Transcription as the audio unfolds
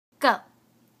Go.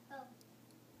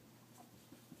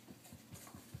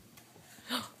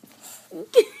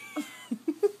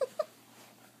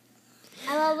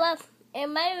 I'm up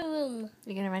in my room.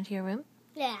 You're gonna run to your room?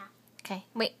 Yeah. Okay.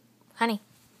 Wait, honey.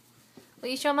 Will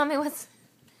you show mommy what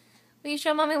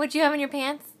you have in your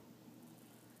pants?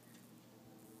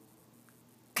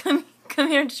 Come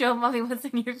here and show mommy what's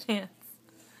in your pants.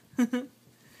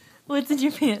 What's in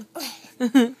your pants?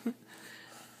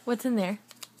 What's in there?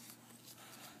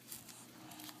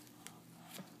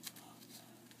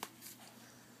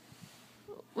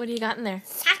 What do you got in there?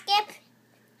 Socket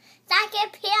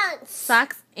pants.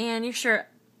 Socks and your shirt.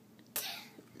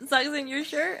 Socks and your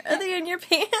shirt? Are they in your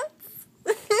pants?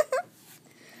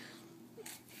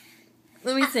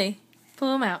 Let me see.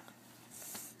 Pull them out.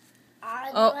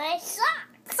 Oh. My socks.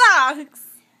 Socks!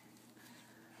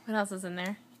 What else is in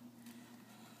there?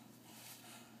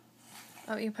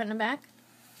 Oh, you're putting them back?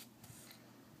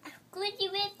 Twitchy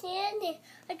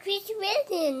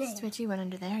went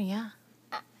under there, yeah.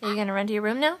 Are you gonna run to your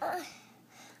room now?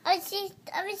 I see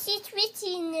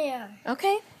Twitchy in there.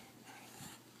 Okay.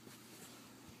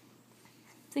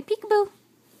 Say peekaboo.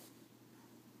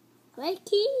 Where's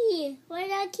Kitty?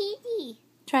 Where's our Kitty?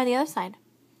 Try the other side.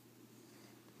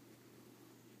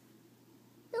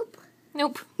 Nope.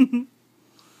 Nope.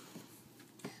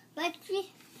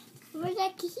 Where's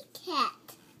our kitty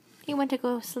cat? He went to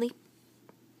go sleep.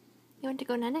 He went to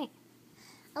go night-night.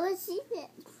 I want to see it.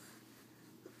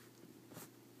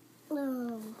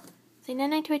 Oh. Say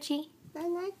night-night, Twitchy.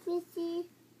 Night-night, Twitchy.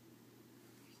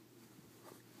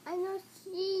 I don't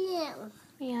see it.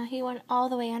 Yeah, he went all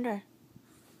the way under.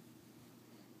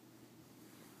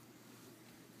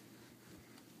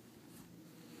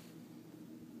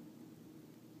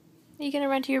 Are you gonna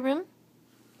run to your room?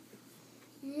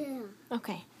 Yeah.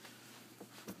 Okay.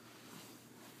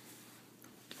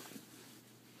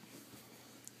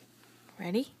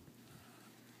 Ready?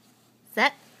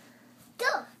 Set? Go.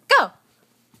 Go!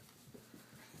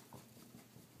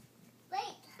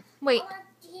 Wait. Wait. I want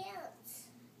to dance.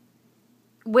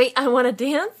 Wait, I wanna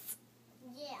dance?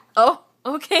 Yeah. Oh,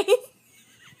 okay.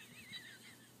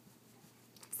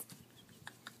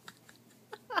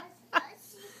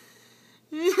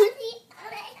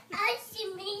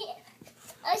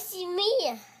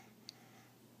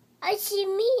 I see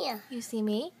me. You see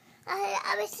me?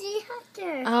 I see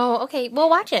Hunter. Oh, okay. Well,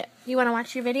 watch it. You want to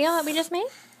watch your video that we just made?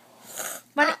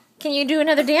 Can you do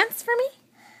another dance for me?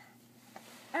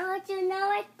 I want to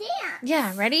know a dance.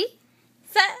 Yeah, ready?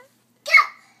 Set. Go.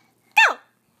 Go!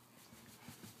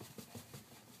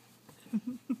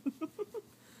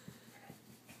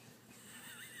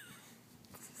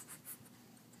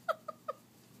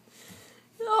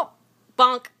 Oh,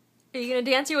 bonk. Are you going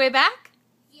to dance your way back?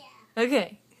 Yeah.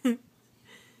 Okay.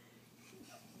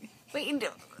 Wait, you do.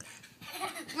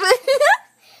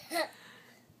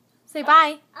 Say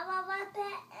bye. I want my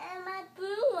pet and my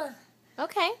broom.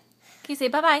 Okay. Can you say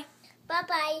bye-bye?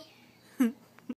 Bye-bye.